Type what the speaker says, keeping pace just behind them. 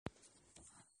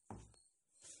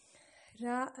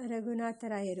ರಾ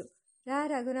ರಘುನಾಥರಾಯರು.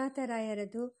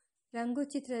 ರಘುನಾಥರಾಯರದು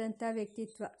ರಂಗುಚಿತ್ರದಂಥ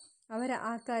ವ್ಯಕ್ತಿತ್ವ. ಅವರ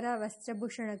ಆಕಾರ,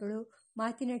 ವಸ್ತ್ರಭೂಷಣಗಳು,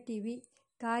 ಮಾತಿನ ಟಿವಿ,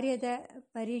 ಕಾರ್ಯದ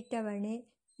ಪರಿಟವಣೆ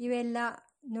ಇವೆಲ್ಲ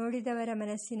ನೋಡಿದವರ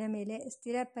ಮನಸ್ಸಿನ ಮೇಲೆ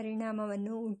ಸ್ಥಿರ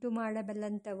ಪರಿಣಾಮವನ್ನು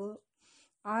ಉಂಟುಮಾಡಬಲ್ಲಂಥವು.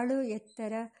 ಆಳು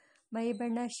ಎತ್ತರ,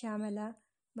 ಮೈಬಣ್ಣ ಶ್ಯಾಮಲ,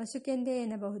 ಮಸುಕೆಂದೆ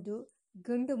ಎನ್ನಬಹುದು.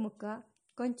 ಗುಂಡು ಮುಖ,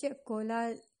 ಕೊಂಚ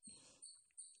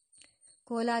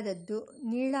ಕೋಲಾದದ್ದು,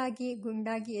 ನೀಳಾಗಿ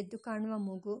ಗುಂಡಾಗಿ ಎದ್ದು ಕಾಣುವ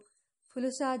ಮೂಗು,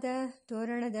 ಫುಲುಸಾದ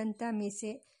ತೋರಣದಂಥ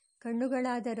ಮೀಸೆ,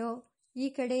 ಕಣ್ಣುಗಳಾದರೋ ಈ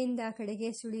ಕಡೆಯಿಂದ ಆ ಕಡೆಗೆ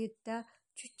ಸುಳಿಯುತ್ತಾ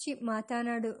ಚುಚ್ಚಿ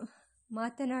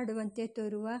ಮಾತನಾಡುವಂತೆ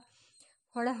ತೋರುವ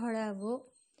ಹೊಳಹೊಳವು,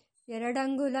 2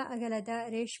 ಅಂಗುಲ ಅಗಲದ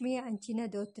ರೇಷ್ಮೆಯ ಅಂಚಿನ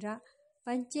ದೋತ್ರ,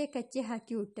 ಪಂಚೆ ಕಚ್ಚೆ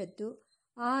ಹಾಕಿ ಉಟ್ಟದ್ದು,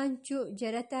 ಆ ಅಂಚು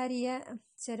ಜರತಾರಿಯ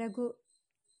ಸೆರಗು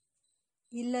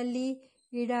ಇಲ್ಲಲ್ಲಿ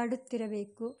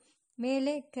ಈಡಾಡುತ್ತಿರಬೇಕು.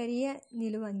 ಮೇಲೆ ಕರಿಯ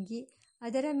ನಿಲುವಂಗಿ,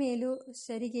 ಅದರ ಮೇಲೂ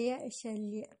ಸರಿಗೆಯ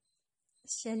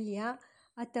ಶಲ್ಯ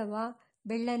ಅಥವಾ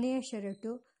ಬೆಳ್ಳನೆಯ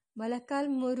ಶರಟು,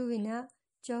 ಮೊಳಕಾಲ್ಮೂರುವಿನ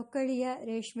ಚೌಕಳಿಯ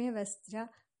ರೇಷ್ಮೆ ವಸ್ತ್ರ,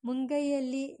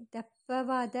 ಮುಂಗೈಯಲ್ಲಿ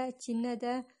ದಪ್ಪವಾದ ಚಿನ್ನದ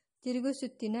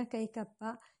ತಿರುಗುಸುತ್ತಿನ ಕೈಕಪ್ಪ,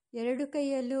 2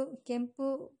 ಕೈಯಲ್ಲೂ ಕೆಂಪು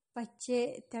ಪಚ್ಚೆ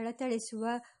ಥಳಥಳಿಸುವ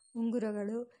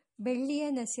ಉಂಗುರಗಳು, ಬೆಳ್ಳಿಯ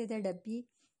ನಸ್ಯದ ಡಬ್ಬಿ,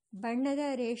 ಬಣ್ಣದ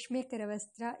ರೇಷ್ಮೆ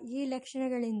ಕರವಸ್ತ್ರ. ಈ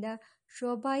ಲಕ್ಷಣಗಳಿಂದ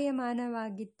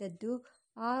ಶೋಭಾಯಮಾನವಾಗಿದ್ದದ್ದು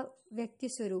ಆ ವ್ಯಕ್ತಿ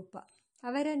ಸ್ವರೂಪ.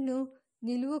 ಅವರನ್ನು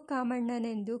ನಿಲುವು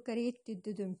ಕಾಮಣ್ಣನೆಂದು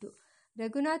ಕರೆಯುತ್ತಿದ್ದುದುಂಟು.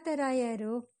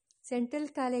 ರಘುನಾಥರಾಯರು ಸೆಂಟ್ರಲ್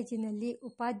ಕಾಲೇಜಿನಲ್ಲಿ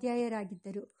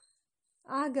ಉಪಾಧ್ಯಾಯರಾಗಿದ್ದರು.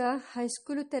 ಆಗ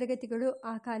ಹೈಸ್ಕೂಲು ತರಗತಿಗಳು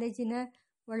ಆ ಕಾಲೇಜಿನ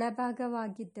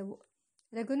ಒಳಭಾಗವಾಗಿದ್ದವು.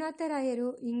 ರಘುನಾಥರಾಯರು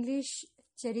ಇಂಗ್ಲಿಷ್,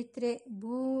 ಚರಿತ್ರೆ,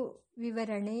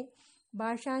 ಭೂವಿವರಣೆ,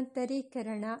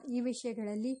 ಭಾಷಾಂತರೀಕರಣ ಈ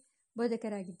ವಿಷಯಗಳಲ್ಲಿ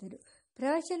ಬೋಧಕರಾಗಿದ್ದರು.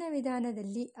 ಪ್ರವಚನ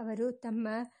ವಿಧಾನದಲ್ಲಿ ಅವರು ತಮ್ಮ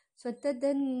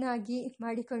ಸ್ವಂತದ್ದನ್ನಾಗಿ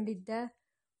ಮಾಡಿಕೊಂಡಿದ್ದ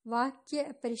ವಾಕ್ಯ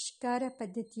ಪರಿಷ್ಕಾರ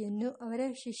ಪದ್ಧತಿಯನ್ನು ಅವರ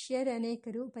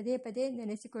ಶಿಷ್ಯರನೇಕರು ಪದೇ ಪದೇ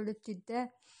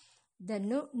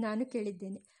ನೆನೆಸಿಕೊಳ್ಳುತ್ತಿದ್ದುದನ್ನು ನಾನು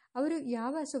ಕೇಳಿದ್ದೇನೆ. ಅವರು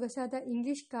ಯಾವ ಸೊಗಸಾದ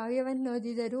ಇಂಗ್ಲಿಷ್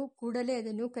ಕಾವ್ಯವನ್ನೋದಿದರೂ ಕೂಡಲೇ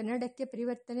ಅದನ್ನು ಕನ್ನಡಕ್ಕೆ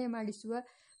ಪರಿವರ್ತನೆ ಮಾಡಿಸುವ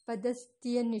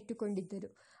ಪದ್ಧತಿಯನ್ನಿಟ್ಟುಕೊಂಡಿದ್ದರು.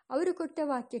 ಅವರು ಕೊಟ್ಟ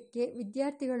ವಾಕ್ಯಕ್ಕೆ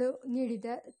ವಿದ್ಯಾರ್ಥಿಗಳು ನೀಡಿದ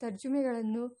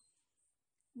ತರ್ಜುಮೆಗಳನ್ನು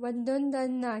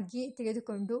ಒಂದೊಂದನ್ನಾಗಿ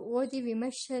ತೆಗೆದುಕೊಂಡು ಓದಿ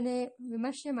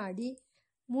ವಿಮರ್ಶೆ ಮಾಡಿ,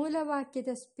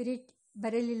 ಮೂಲವಾಕ್ಯದ ಸ್ಪಿರಿಟ್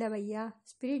ಬರಲಿಲ್ಲ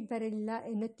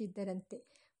ಎನ್ನುತ್ತಿದ್ದರಂತೆ.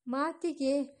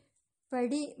 ಮಾತಿಗೆ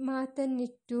ಪಡಿ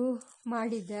ಮಾತನ್ನಿಟ್ಟು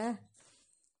ಮಾಡಿದ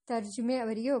ತರ್ಜುಮೆ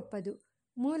ಅವರಿಗೆ ಒಪ್ಪದು.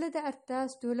 ಮೂಲದ ಅರ್ಥ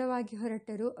ಸ್ಥೂಲವಾಗಿ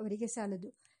ಹೊರಟರೂ ಅವರಿಗೆ ಸಾಲದು.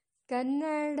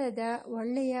 ಕನ್ನಡದ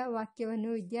ಒಳ್ಳೆಯ ವಾಕ್ಯವನ್ನು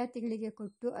ವಿದ್ಯಾರ್ಥಿಗಳಿಗೆ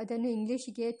ಕೊಟ್ಟು ಅದನ್ನು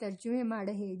ಇಂಗ್ಲಿಷಿಗೆ ತರ್ಜುಮೆ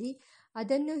ಮಾಡಹೇಳಿ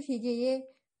ಅದನ್ನು ಹೀಗೆಯೇ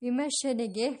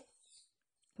ವಿಮರ್ಶನೆಗೆ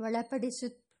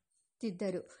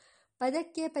ಒಳಪಡಿಸುತ್ತಿದ್ದರು.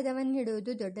 ಪದಕ್ಕೆ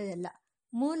ಪದವನ್ನಿಡುವುದು ದೊಡ್ಡದಲ್ಲ.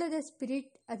 ಮೂಲದ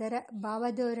ಸ್ಪಿರಿಟ್, ಅದರ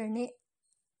ಭಾವಧೋರಣೆ,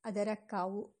 ಅದರ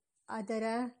ಕಾವು, ಅದರ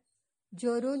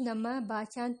ಜೋರು ನಮ್ಮ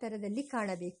ಭಾಷಾಂತರದಲ್ಲಿ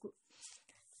ಕಾಣಬೇಕು.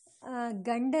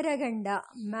 ಗಂಡರ ಗಂಡ,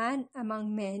 ಮ್ಯಾನ್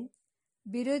ಅಮಾಂಗ್ ಮೆನ್,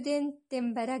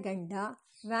 ಬಿರುದೆಂತೆಂಬರ ಗಂಡ,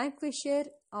 ವ್ಯಾಂಕ್ವಿಷರ್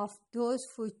of those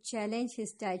who challenge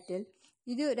his title,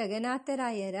 ಇದು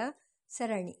ರಘುನಾಥರಾಯರ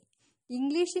ಸರಣಿ.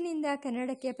 ಇಂಗ್ಲಿಷಿನಿಂದ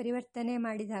ಕನ್ನಡಕ್ಕೆ ಪರಿವರ್ತನೆ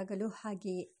ಮಾಡಿದಾಗಲೂ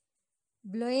ಹಾಗೆಯೇ.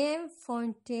 ಬ್ಲೋಯಮ್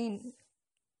fountain,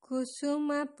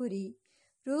 ಕುಸುಮಪುರಿ,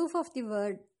 roof of the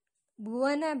world,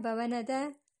 ಭುವನ ಭವನದ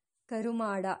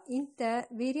ಕರುಮಾಡ ಇಂಥ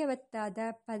ವೀರ್ಯವತ್ತಾದ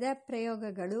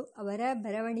ಪದಪ್ರಯೋಗಗಳು ಅವರ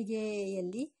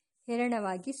ಬರವಣಿಗೆಯಲ್ಲಿ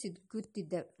ಹೇರಳವಾಗಿ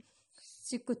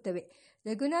ಸಿಕ್ಕುತ್ತವೆ.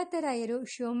 ರಘುನಾಥರಾಯರು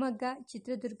ಶಿವಮೊಗ್ಗ,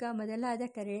 ಚಿತ್ರದುರ್ಗ ಮೊದಲಾದ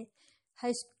ಕಡೆ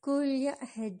ಹೈಸ್ಕೂಲ್ಯ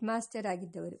ಹೆಡ್ ಮಾಸ್ಟರ್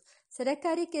ಆಗಿದ್ದವರು.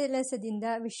 ಸರಕಾರಿ ಕೆಲಸದಿಂದ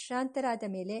ವಿಶ್ರಾಂತರಾದ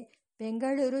ಮೇಲೆ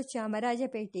ಬೆಂಗಳೂರು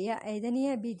ಚಾಮರಾಜಪೇಟೆಯ 5ನೇ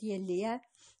ಬೀದಿಯಲ್ಲಿಯ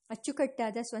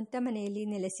ಅಚ್ಚುಕಟ್ಟಾದ ಸ್ವಂತ ಮನೆಯಲ್ಲಿ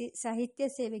ನೆಲೆಸಿ ಸಾಹಿತ್ಯ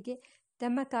ಸೇವೆಗೆ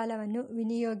ತಮ್ಮ ಕಾಲವನ್ನು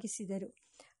ವಿನಿಯೋಗಿಸಿದರು.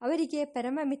 ಅವರಿಗೆ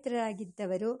ಪರಮ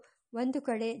ಮಿತ್ರರಾಗಿದ್ದವರು ಒಂದು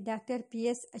ಕಡೆ ಡಾಕ್ಟರ್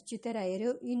PS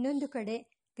ಅಚ್ಯುತರಾಯರು, ಇನ್ನೊಂದು ಕಡೆ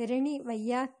ಗರಣಿ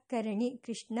ವೈಯಾಕರಣಿ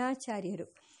ಕೃಷ್ಣಾಚಾರ್ಯರು.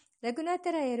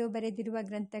 ರಘುನಾಥರಾಯರು ಬರೆದಿರುವ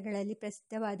ಗ್ರಂಥಗಳಲ್ಲಿ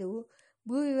ಪ್ರಸಿದ್ಧವಾದವು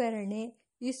ಭೂವಿವರಣೆ,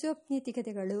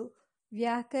 ಈಸೋಪ್ನೀತಿಕತೆಗಳು,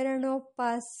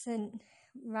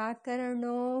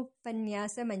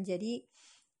 ವ್ಯಾಕರಣೋಪನ್ಯಾಸ ಮಂಜರಿ,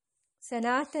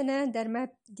 ಸನಾತನ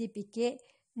ಧರ್ಮದೀಪಿಕೆ,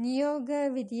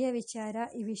 ನಿಯೋಗವಿಧಿಯ ವಿಚಾರ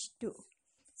ಇವಿಷ್ಟು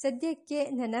ಸದ್ಯಕ್ಕೆ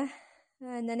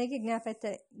ನನಗೆ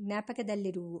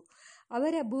ಜ್ಞಾಪಕದಲ್ಲಿರುವು.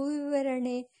 ಅವರ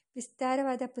ಭೂವಿವರಣೆ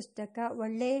ವಿಸ್ತಾರವಾದ ಪುಸ್ತಕ,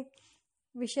 ಒಳ್ಳೆ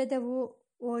ವಿಷದವೂ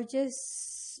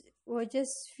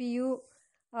ಓಜಸ್ವಿಯೂ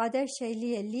ಆದ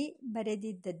ಶೈಲಿಯಲ್ಲಿ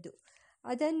ಬರೆದಿದ್ದದ್ದು.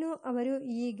 ಅದನ್ನು ಅವರು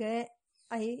ಈಗ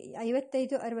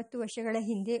 55-60 ವರ್ಷಗಳ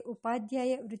ಹಿಂದೆ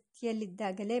ಉಪಾಧ್ಯಾಯ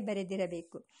ವೃತ್ತಿಯಲ್ಲಿದ್ದಾಗಲೇ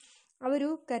ಬರೆದಿರಬೇಕು. ಅವರು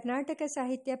ಕರ್ನಾಟಕ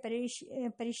ಸಾಹಿತ್ಯ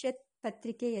ಪರಿಷತ್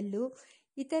ಪತ್ರಿಕೆಯಲ್ಲೂ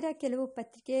ಇತರ ಕೆಲವು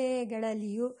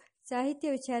ಪತ್ರಿಕೆಗಳಲ್ಲಿಯೂ ಸಾಹಿತ್ಯ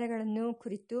ವಿಚಾರಗಳನ್ನು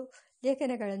ಕುರಿತು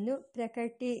ಲೇಖನಗಳನ್ನು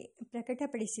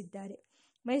ಪ್ರಕಟಪಡಿಸಿದ್ದಾರೆ.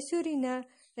 ಮೈಸೂರಿನ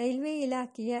ರೈಲ್ವೆ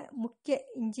ಇಲಾಖೆಯ ಮುಖ್ಯ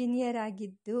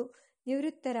ಇಂಜಿನಿಯರಾಗಿದ್ದು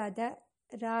ನಿವೃತ್ತರಾದ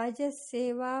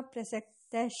ರಾಜಸೇವಾ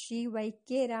ಪ್ರಸಕ್ತ ಶ್ರೀ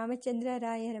ವೈ.ಕೆ.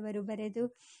 ರಾಮಚಂದ್ರರಾಯರವರು ಬರೆದು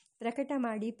ಪ್ರಕಟ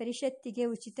ಮಾಡಿ ಪರಿಷತ್ತಿಗೆ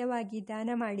ಉಚಿತವಾಗಿ ದಾನ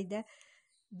ಮಾಡಿದ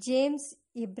ಜೇಮ್ಸ್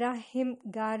ಇಬ್ರಾಹಿಂ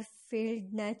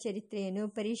ಗಾರ್ಫೀಲ್ಡ್ನ ಚರಿತ್ರೆಯನ್ನು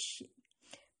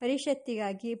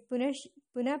ಪರಿಷತ್ತಿಗಾಗಿ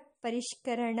ಪುನಃ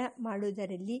ಪರಿಷ್ಕರಣ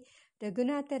ಮಾಡುವುದರಲ್ಲಿ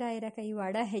ರಘುನಾಥರಾಯರ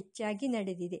ಕೈವಾಡ ಹೆಚ್ಚಾಗಿ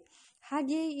ನಡೆದಿದೆ.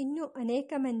 ಹಾಗೆಯೇ ಇನ್ನೂ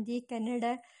ಅನೇಕ ಮಂದಿ ಕನ್ನಡ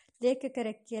ಲೇಖಕರ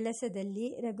ಕೆಲಸದಲ್ಲಿ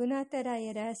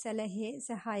ರಘುನಾಥರಾಯರ ಸಲಹೆ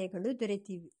ಸಹಾಯಗಳು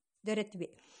ದೊರೆತಿವೆ.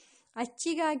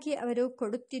 ಅಚ್ಚಿಗಾಗಿ ಅವರು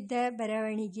ಕೊಡುತ್ತಿದ್ದ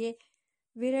ಬರವಣಿಗೆ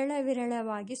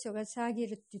ವಿರಳವಾಗಿ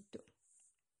ಸೊಗಸಾಗಿರುತ್ತಿತ್ತು.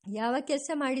 ಯಾವ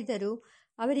ಕೆಲಸ ಮಾಡಿದರೂ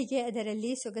ಅವರಿಗೆ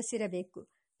ಅದರಲ್ಲಿ ಸೊಗಸಿರಬೇಕು.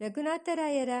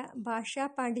 ರಘುನಾಥರಾಯರ ಭಾಷಾ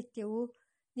ಪಾಂಡಿತ್ಯವು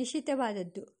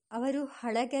ನಿಶ್ಚಿತವಾದದ್ದು. ಅವರು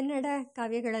ಹಳಗನ್ನಡ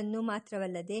ಕಾವ್ಯಗಳನ್ನು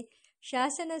ಮಾತ್ರವಲ್ಲದೆ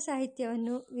ಶಾಸನ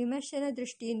ಸಾಹಿತ್ಯವನ್ನು ವಿಮರ್ಶನ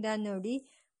ದೃಷ್ಟಿಯಿಂದ ನೋಡಿ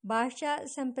ಭಾಷಾ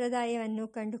ಸಂಪ್ರದಾಯವನ್ನು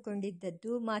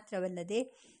ಕಂಡುಕೊಂಡಿದ್ದದ್ದು ಮಾತ್ರವಲ್ಲದೆ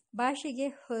ಭಾಷೆಗೆ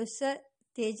ಹೊಸ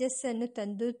ತೇಜಸ್ಸನ್ನು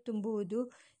ತಂದು ತುಂಬುವುದು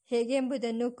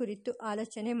ಹೇಗೆಂಬುದನ್ನು ಕುರಿತು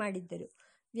ಆಲೋಚನೆ ಮಾಡಿದ್ದರು.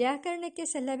 ವ್ಯಾಕರಣಕ್ಕೆ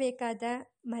ಸಲ್ಲಬೇಕಾದ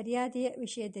ಮರ್ಯಾದೆಯ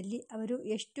ವಿಷಯದಲ್ಲಿ ಅವರು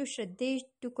ಎಷ್ಟು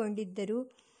ಶ್ರದ್ಧೆಯಿಟ್ಟುಕೊಂಡಿದ್ದರೂ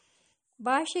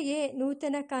ಭಾಷೆಗೆ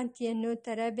ನೂತನ ಕಾಂತಿಯನ್ನು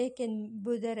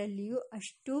ತರಬೇಕೆಂಬುದರಲ್ಲಿಯೂ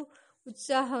ಅಷ್ಟು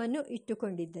ಉತ್ಸಾಹವನ್ನು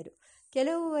ಇಟ್ಟುಕೊಂಡಿದ್ದರು.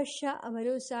 ಕೆಲವು ವರ್ಷ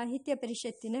ಅವರು ಸಾಹಿತ್ಯ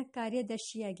ಪರಿಷತ್ತಿನ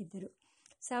ಕಾರ್ಯದರ್ಶಿಯಾಗಿದ್ದರು.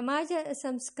 ಸಮಾಜ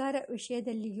ಸಂಸ್ಕಾರ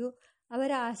ವಿಷಯದಲ್ಲಿಯೂ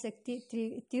ಅವರ ಆಸಕ್ತಿ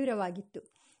ತೀವ್ರವಾಗಿತ್ತು.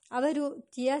 ಅವರು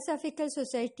ಥಿಯಾಸಾಫಿಕಲ್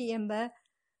ಸೊಸೈಟಿ ಎಂಬ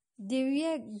ದಿವ್ಯ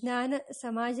ಜ್ಞಾನ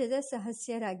ಸಮಾಜದ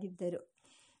ಸದಸ್ಯರಾಗಿದ್ದರು.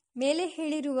 ಮೇಲೆ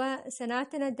ಹೇಳಿರುವ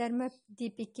ಸನಾತನ ಧರ್ಮ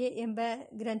ದೀಪಿಕೆ ಎಂಬ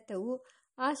ಗ್ರಂಥವು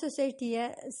ಆ ಸೊಸೈಟಿಯ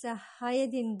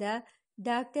ಸಹಾಯದಿಂದ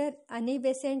ಡಾಕ್ಟರ್ ಅನಿ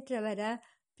ಬೆಸೆಂಟ್ ರವರ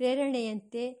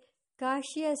ಪ್ರೇರಣೆಯಂತೆ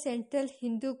ಕಾಶಿಯ ಸೆಂಟ್ರಲ್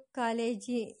ಹಿಂದೂ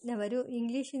ಕಾಲೇಜಿನವರು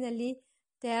ಇಂಗ್ಲಿಷಿನಲ್ಲಿ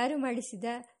ತಯಾರು ಮಾಡಿಸಿದ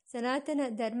ಸನಾತನ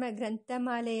ಧರ್ಮ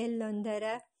ಗ್ರಂಥಮಾಲೆಯಲ್ಲೊಂದರ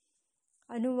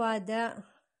ಅನುವಾದ.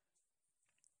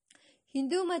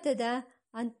 ಹಿಂದೂ ಮತದ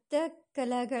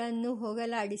ಅಂತಃಕಲಹಗಳನ್ನು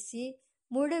ಹೋಗಲಾಡಿಸಿ,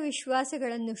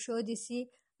 ಮೂಢವಿಶ್ವಾಸಗಳನ್ನು ಶೋಧಿಸಿ,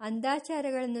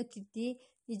 ಅಂಧಾಚಾರಗಳನ್ನು ತಿದ್ದಿ,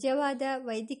 ನಿಜವಾದ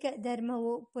ವೈದಿಕ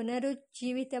ಧರ್ಮವು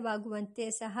ಪುನರುಜ್ಜೀವಿತವಾಗುವಂತೆ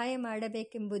ಸಹಾಯ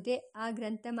ಮಾಡಬೇಕೆಂಬುದೇ ಆ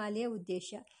ಗ್ರಂಥಮಾಲೆಯ ಉದ್ದೇಶ.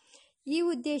 ಈ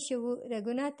ಉದ್ದೇಶವು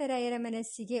ರಘುನಾಥರಾಯರ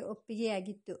ಮನಸ್ಸಿಗೆ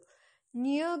ಒಪ್ಪಿಗೆಯಾಗಿತ್ತು.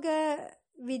 ನಿಯೋಗ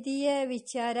ವಿಧಿಯ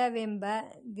ವಿಚಾರವೆಂಬ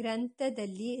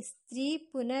ಗ್ರಂಥದಲ್ಲಿ ಸ್ತ್ರೀ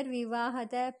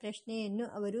ಪುನರ್ವಿವಾಹದ ಪ್ರಶ್ನೆಯನ್ನು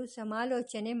ಅವರು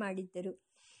ಸಮಾಲೋಚನೆ ಮಾಡಿದ್ದರು.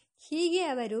 ಹೀಗೆ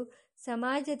ಅವರು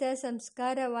ಸಮಾಜದ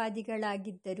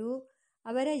ಸಂಸ್ಕಾರವಾದಿಗಳಾಗಿದ್ದರೂ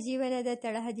ಅವರ ಜೀವನದ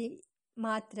ತಳಹದಿ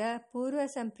ಮಾತ್ರ ಪೂರ್ವ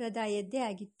ಸಂಪ್ರದಾಯದ್ದೇ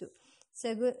ಆಗಿತ್ತು.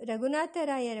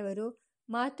 ರಘುನಾಥರಾಯರವರು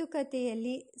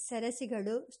ಮಾತುಕತೆಯಲ್ಲಿ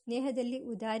ಸರಸಿಗಳು, ಸ್ನೇಹದಲ್ಲಿ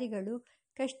ಉದಾರಿಗಳು,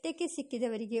 ಕಷ್ಟಕ್ಕೆ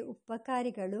ಸಿಕ್ಕಿದವರಿಗೆ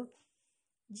ಉಪಕಾರಿಗಳು,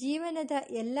 ಜೀವನದ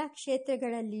ಎಲ್ಲ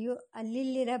ಕ್ಷೇತ್ರಗಳಲ್ಲಿಯೂ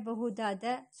ಅಲ್ಲಿರಬಹುದಾದ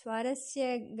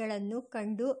ಸ್ವಾರಸ್ಯಗಳನ್ನು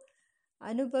ಕಂಡು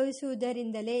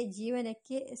ಅನುಭವಿಸುವುದರಿಂದಲೇ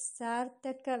ಜೀವನಕ್ಕೆ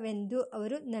ಸಾರ್ಥಕವೆಂದು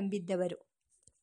ಅವರು ನಂಬಿದ್ದವರು.